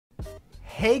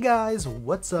Hey guys,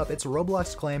 what's up? It's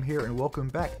Roblox Clam here and welcome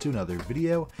back to another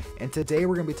video, and today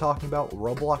we're going to be talking about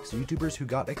Roblox YouTubers who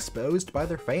got exposed by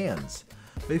their fans.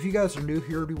 But if you guys are new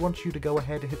here, we want you to go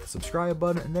ahead and hit the subscribe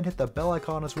button and then hit the bell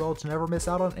icon as well to never miss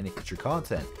out on any future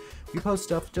content. We post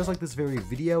stuff just like this very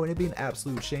video and it'd be an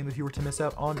absolute shame if you were to miss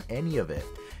out on any of it.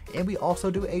 And we also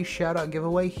do a shout out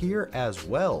giveaway here as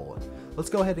well. Let's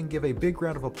go ahead and give a big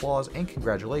round of applause and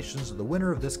congratulations to the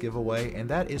winner of this giveaway, and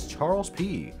that is Charles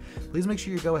P. Please make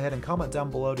sure you go ahead and comment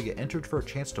down below to get entered for a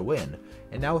chance to win.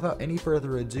 And now without any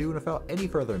further ado and without any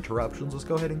further interruptions, let's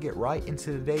go ahead and get right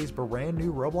into today's brand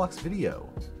new Roblox video.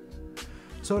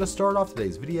 So to start off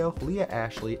today's video, Leah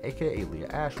Ashley, aka Leah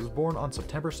Ashe, was born on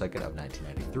September 2nd of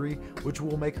 1993, which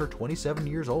will make her 27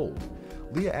 years old.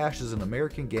 Leah Ashe is an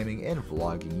American gaming and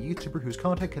vlogging YouTuber whose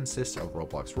content consists of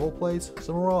Roblox roleplays,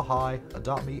 some Royale High,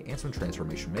 Adopt Me, and some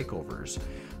transformation makeovers.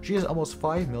 She has almost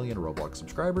 5 million Roblox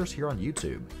subscribers here on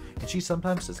YouTube, and she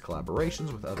sometimes does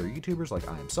collaborations with other YouTubers like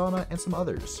iamsanna and some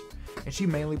others. And she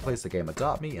mainly plays the game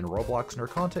Adopt Me in Roblox, and her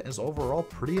content is overall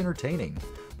pretty entertaining,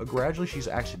 but gradually she's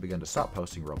actually begun to stop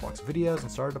posting Roblox videos and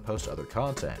started to post other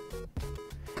content.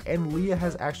 And Leah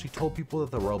has actually told people that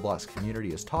the Roblox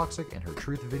community is toxic in her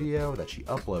truth video that she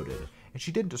uploaded, and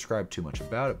she didn't describe too much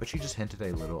about it, but she just hinted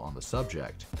a little on the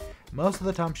subject. Most of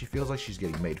the time she feels like she's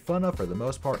getting made fun of for the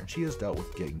most part, and she has dealt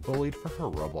with getting bullied for her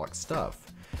Roblox stuff.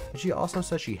 And she also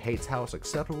says she hates how it's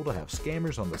acceptable to have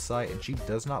scammers on the site, and she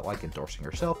does not like endorsing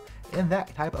herself in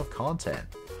that type of content.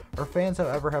 Her fans,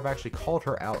 however, have actually called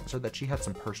her out and said that she had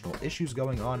some personal issues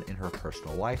going on in her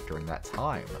personal life during that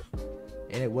time.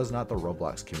 And it was not the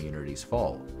Roblox community's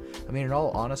fault. I mean, in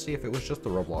all honesty, if it was just the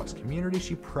Roblox community,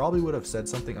 she probably would have said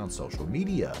something on social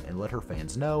media and let her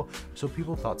fans know so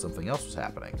people thought something else was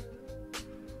happening.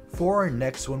 For our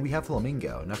next one, we have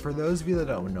Flamingo. Now, for those of you that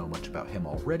don't know much about him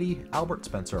already, Albert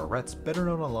Spencer Aretz, better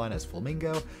known online as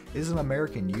Flamingo, is an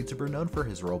American YouTuber known for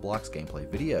his Roblox gameplay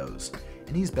videos.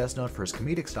 And he's best known for his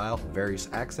comedic style, various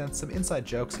accents, some inside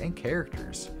jokes, and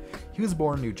characters. He was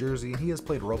born in New Jersey, and he has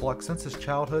played Roblox since his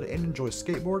childhood and enjoys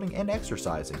skateboarding and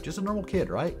exercising, just a normal kid,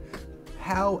 right?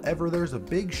 However, there's a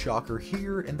big shocker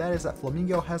here, and that is that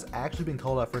Flamingo has actually been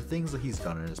called out for things that he's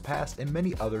done in his past and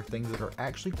many other things that are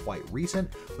actually quite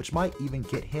recent, which might even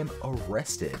get him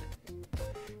arrested.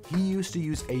 He used to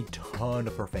use a ton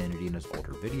of profanity in his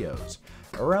older videos.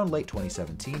 Around late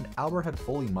 2017, Albert had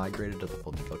fully migrated to the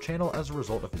Flamingo channel as a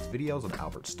result of his videos on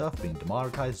Albert's stuff being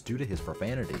demonetized due to his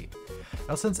profanity.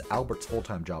 Now, since Albert's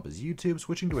full-time job is YouTube,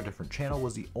 switching to a different channel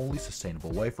was the only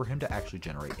sustainable way for him to actually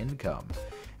generate income.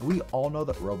 And we all know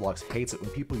that Roblox hates it when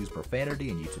people use profanity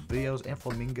in YouTube videos, and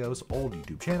Flamingo's old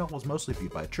YouTube channel was mostly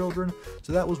viewed by children,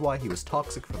 so that was why he was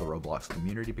toxic for the Roblox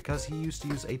community, because he used to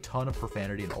use a ton of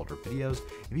profanity in older videos,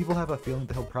 and people have a feeling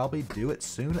that he'll probably do it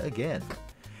soon again.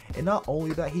 And not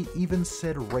only that, he even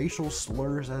said racial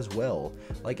slurs as well.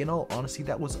 Like, in all honesty,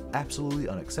 that was absolutely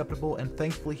unacceptable, and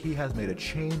thankfully he has made a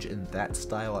change in that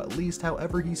style at least.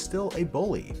 However, he's still a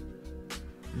bully.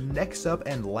 Next up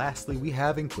and lastly, we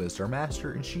have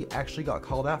Inquisitormaster, and she actually got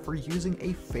called out for using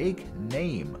a fake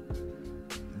name.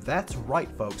 That's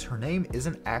right, folks, her name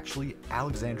isn't actually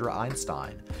Alexandra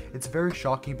Einstein. It's very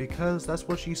shocking because that's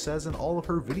what she says in all of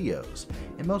her videos,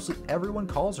 and mostly everyone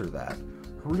calls her that.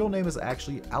 Her real name is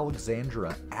actually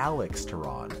Alexandra Alex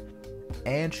Tehran,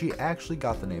 and she actually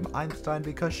got the name Einstein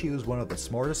because she was one of the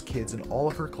smartest kids in all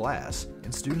of her class,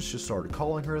 and students just started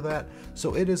calling her that,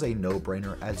 so it is a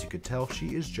no-brainer. As you could tell,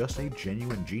 she is just a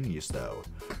genuine genius though.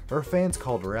 Her fans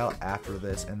called her out after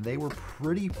this, and they were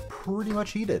pretty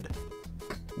much heated.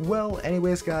 Well,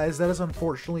 anyways guys, that is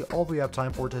unfortunately all we have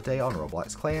time for today on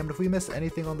Roblox Clam. If we missed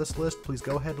anything on this list, please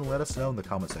go ahead and let us know in the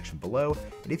comment section below.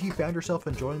 And if you found yourself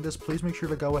enjoying this, please make sure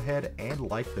to go ahead and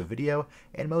like the video.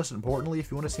 And most importantly,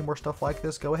 if you want to see more stuff like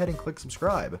this, go ahead and click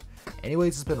subscribe.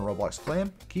 Anyways, it's been Roblox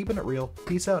Clam, keeping it real.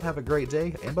 Peace out, have a great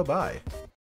day, and bye-bye.